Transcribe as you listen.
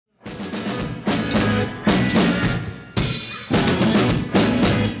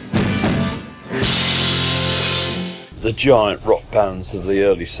the giant rock bands of the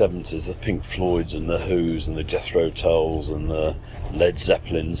early 70s, the Pink Floyds and the Who's and the Jethro Tulls and the Led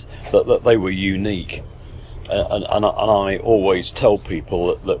Zeppelins, that they were unique. And I always tell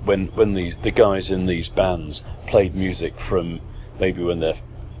people that when the guys in these bands played music from maybe when they're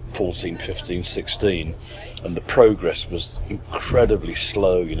 14, 15, 16, and the progress was incredibly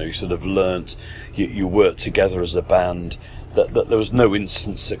slow. You know, you sort of learnt, you worked together as a band, that there was no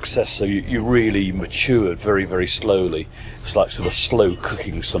instant success, so you really matured very, very slowly. It's like sort of slow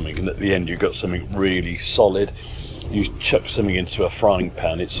cooking something, and at the end you got something really solid. You chuck something into a frying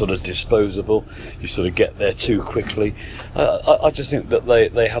pan, it's sort of disposable. You sort of get there too quickly. I just think that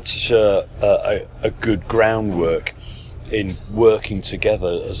they had such a good groundwork in working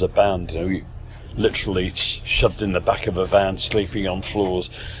together as a band. You know, literally shoved in the back of a van, sleeping on floors.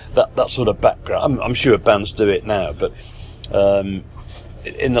 That sort of background. I'm sure bands do it now, but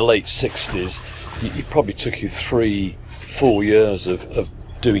in the late 60s, it probably took you 3-4 years of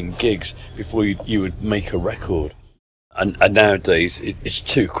doing gigs before you would make a record. And nowadays, it's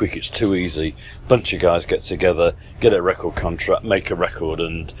too quick, it's too easy. Bunch of guys get together, get a record contract, make a record,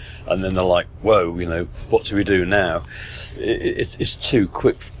 and then they're like, whoa, you know, what do we do now? It's too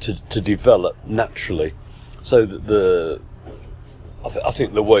quick to develop naturally. So I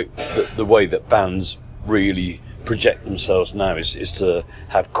think the way that bands really project themselves now is to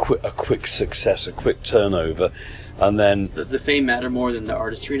have a quick success, a quick turnover, and then... Does the fame matter more than the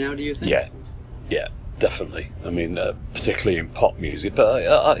artistry now, do you think? Yeah, definitely. I mean, particularly in pop music, but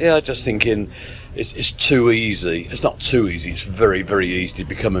I just think it's too easy. It's not too easy. It's very, very easy to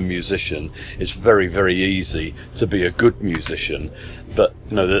become a musician. It's very, very easy to be a good musician. But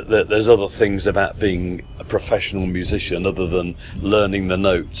you know, there's other things about being a professional musician other than learning the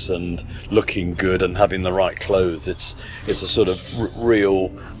notes and looking good and having the right clothes. It's a sort of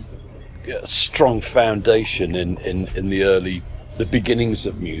real strong foundation in the beginnings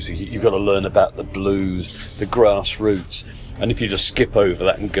of music. You've got to learn about the blues, the grassroots, and if you just skip over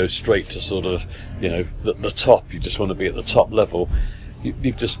that and go straight to sort of, you know, the top, you just want to be at the top level,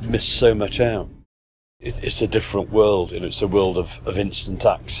 you've just missed so much out. It's a different world, and it's a world of instant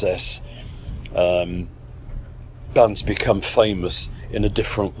access. Bands become famous in a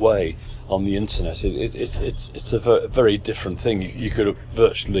different way on the internet. It's a very different thing. You could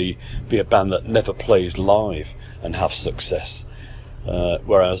virtually be a band that never plays live and have success.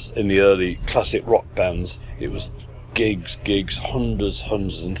 Whereas in the early classic rock bands, it was gigs, hundreds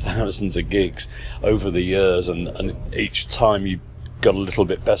and thousands of gigs over the years, and each time you got a little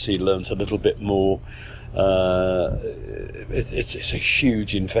bit better, you learned a little bit more. It's a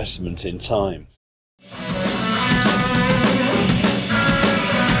huge investment in time.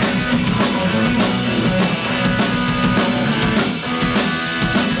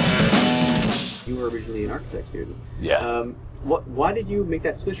 You were originally an architect student. Yeah. Why did you make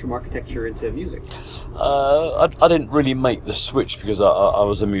that switch from architecture into music? I didn't really make the switch because I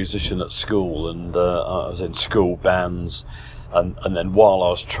was a musician at school, and I was in school bands, and then while I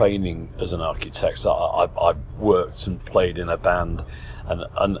was training as an architect, I worked and played in a band,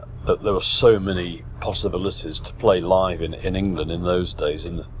 and there were so many possibilities to play live in England in those days,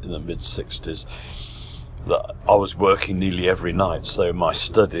 in the mid-60s, that I was working nearly every night, so my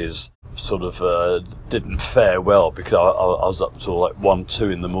studies sort of didn't fare well because I was up till like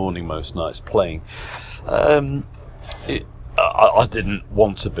 1-2 in the morning most nights playing. I didn't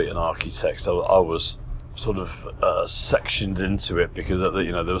want to be an architect. I was sort of sectioned into it because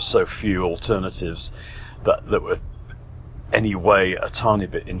you know, there were so few alternatives that were anyway a tiny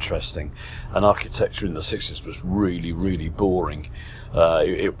bit interesting, and architecture in the 60s was really, really boring.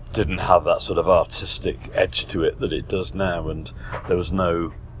 It didn't have that sort of artistic edge to it that it does now, and there was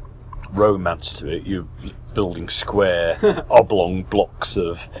no romance to it. You're building square oblong blocks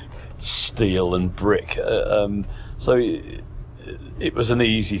of steel and brick, so it was an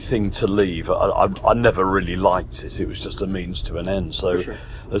easy thing to leave. I never really liked it. It was just a means to an end. So sure.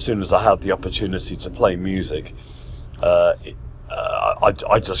 As soon as I had the opportunity to play music, I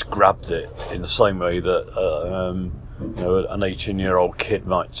just grabbed it in the same way that you know, an 18-year-old kid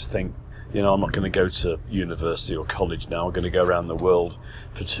might think, you know, I'm not going to go to university or college now. I'm going to go around the world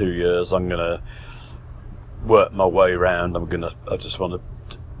for 2 years. I'm going to work my way around. I just want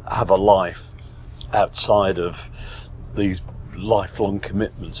to have a life outside of these lifelong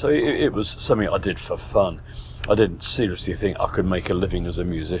commitments. So it was something I did for fun. I didn't seriously think I could make a living as a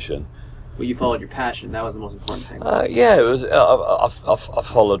musician. Well, you followed your passion. That was the most important thing. Yeah, it was. I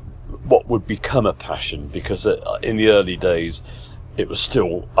followed what would become a passion, because in the early days it was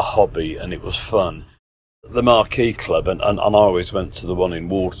still a hobby and it was fun. The Marquee Club, and I always went to the one in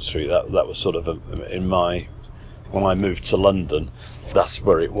Water Street. That was sort of in my when I moved to London, that's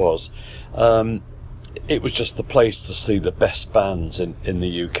where it was. It was just the place to see the best bands in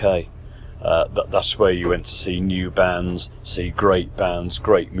the UK. That's where you went to see new bands, see great bands,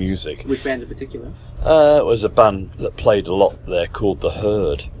 great music. Which bands in particular? It was a band that played a lot there called The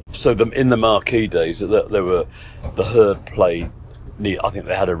Herd. So in the Marquee days, there were The Herd played. I think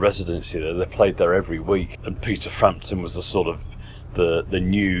they had a residency there. They played there every week, and Peter Frampton was the sort of the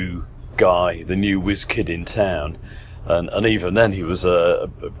new guy, the new whiz kid in town, and even then he was a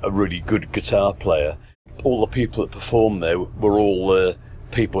really good guitar player. All the people that performed there were all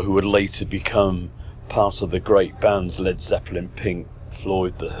people who would later become part of the great bands: Led Zeppelin, Pink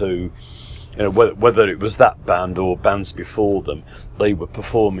Floyd, The Who. You know, whether it was that band or bands before them, they were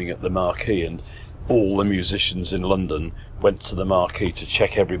performing at the Marquee, and all the musicians in London went to the Marquee to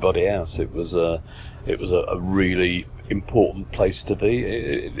check everybody out. It was a really important place to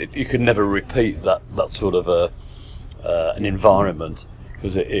be. You could never repeat that sort of an environment,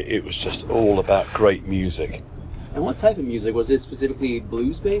 because it was just all about great music. And what type of music? Was it specifically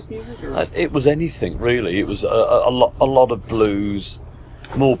blues-based music? Or? It was anything, really. It was a lot of blues,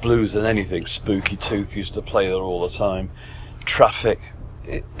 more blues than anything. Spooky Tooth used to play there all the time. Traffic.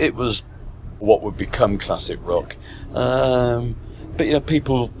 It was what would become classic rock. But you know,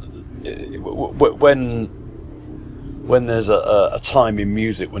 people, when there's a time in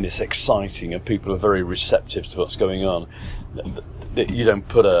music when it's exciting and people are very receptive to what's going on, you don't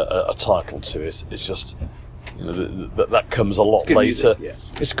put a title to it. It's just, you know, that comes a lot later. Music, yeah.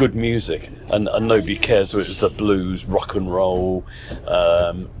 It's good music, and nobody cares whether it's the blues, rock and roll,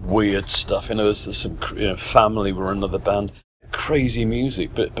 weird stuff. You know, there's some, you know, Family were another band. Crazy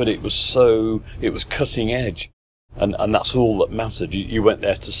music, but it was cutting edge, and that's all that mattered. You went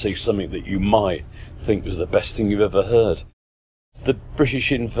there to see something that you might think was the best thing you've ever heard. The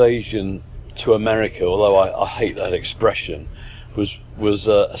British invasion to America, although I hate that expression, was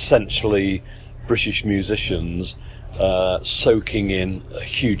essentially British musicians soaking in a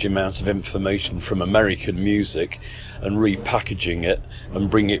huge amount of information from American music and repackaging it and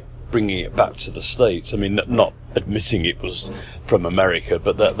bringing it back to the States. I mean, not admitting it was from America,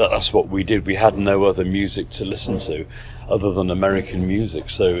 but that's what we did. We had no other music to listen to other than American music.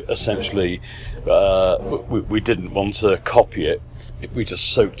 So essentially, we didn't want to copy it. We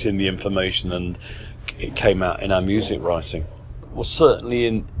just soaked in the information, and it came out in our music writing. Well,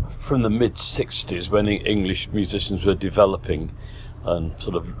 certainly from the mid-60s, when English musicians were developing and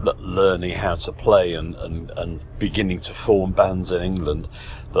sort of learning how to play and beginning to form bands in England,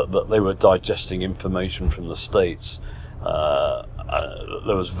 that they were digesting information from the States.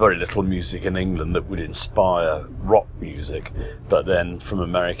 There was very little music in England that would inspire rock music, but then from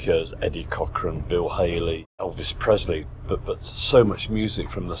America, Eddie Cochran, Bill Haley, Elvis Presley, but so much music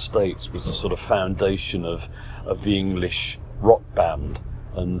from the States was the sort of foundation of the English rock band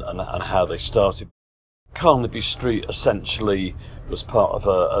and how they started. Carnaby Street essentially was part of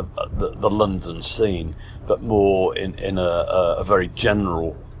the London scene, but more in a very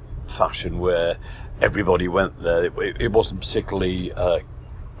general fashion where everybody went there. It wasn't particularly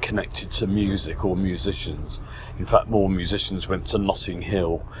connected to music or musicians. In fact, more musicians went to Notting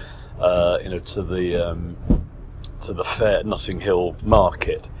Hill, to the fair Notting Hill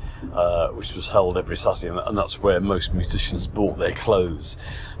market, which was held every Saturday, and that's where most musicians bought their clothes.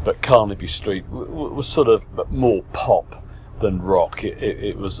 But Carnaby Street was sort of more pop than rock.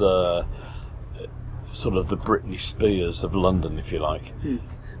 It was sort of the Britney Spears of London, if you like.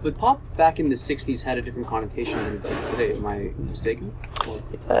 But pop back in the 60s had a different connotation than it does today, am I mistaken?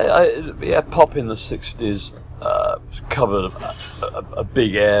 Yeah, pop in the 60s covered a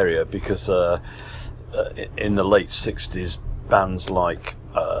big area, because in the late 60s, bands like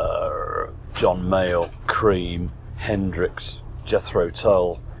John Mayall, Cream, Hendrix, Jethro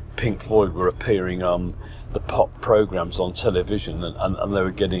Tull, Pink Floyd were appearing on the pop programmes on television, and they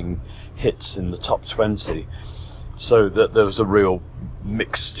were getting hits in the top 20. So that there was a real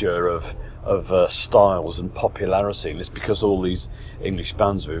mixture of styles and popularity, and it's because all these English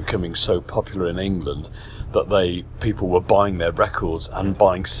bands were becoming so popular in England that people were buying their records and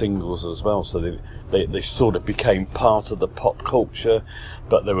buying singles as well. So they sort of became part of the pop culture,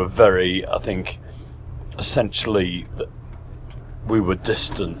 but they were very, I think, essentially we were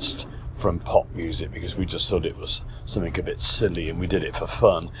distanced from pop music because we just thought it was something a bit silly and we did it for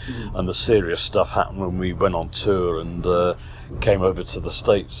fun. And the serious stuff happened when we went on tour and came over to the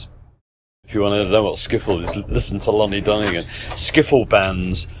States. If you want to know what skiffle is, listen to Lonnie Donegan. Skiffle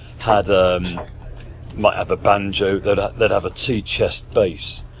bands had might have a banjo, they'd have a tea-chest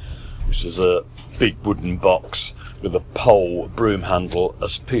bass, which was a big wooden box with a pole, a broom handle, a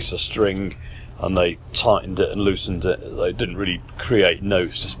piece of string, and they tightened it and loosened it. They didn't really create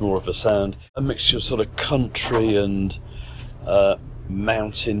notes, just more of a sound. A mixture of sort of country and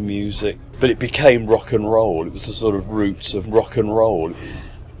mountain music, but it became rock and roll. It was the sort of roots of rock and roll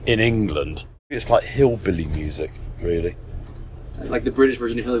in England. It's like hillbilly music, really. Like the British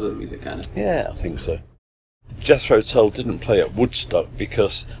version of hillbilly music, kind of. Yeah, I think so. Jethro Tull didn't play at Woodstock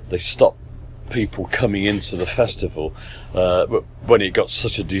because they stopped people coming into the festival when it got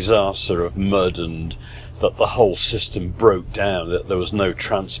such a disaster of mud and that the whole system broke down, that there was no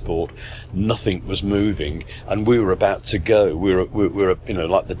transport, nothing was moving, and we were about to go. We were you know,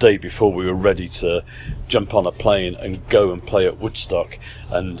 like the day before, we were ready to jump on a plane and go and play at Woodstock,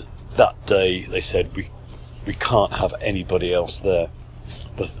 and that day they said we can't have anybody else there.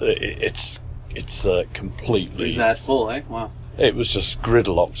 It's completely. Is that full? Eh? Wow. It was just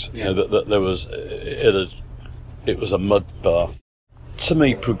gridlocked. Yeah. You know, that there was it was a mud bath. To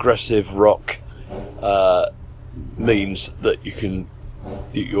me, progressive rock means that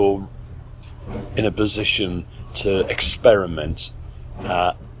you're in a position to experiment,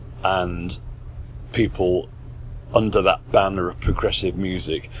 and people under that banner of progressive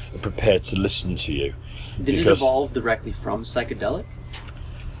music are prepared to listen to you. Did it evolve directly from psychedelic?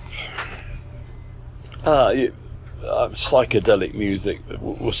 Psychedelic music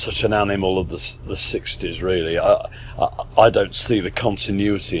was such an animal of the 60s, really. I don't see the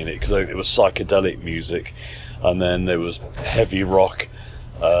continuity in it, because it was psychedelic music, and then there was heavy rock,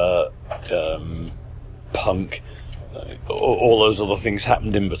 punk, all those other things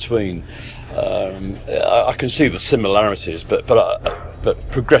happened in between. I can see the similarities, but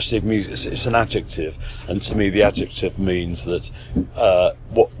progressive music, it's an adjective, and to me the adjective means that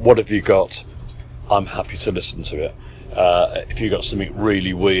what have you got? I'm happy to listen to it. If you've got something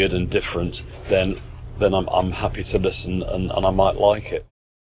really weird and different, then I'm happy to listen, and I might like it.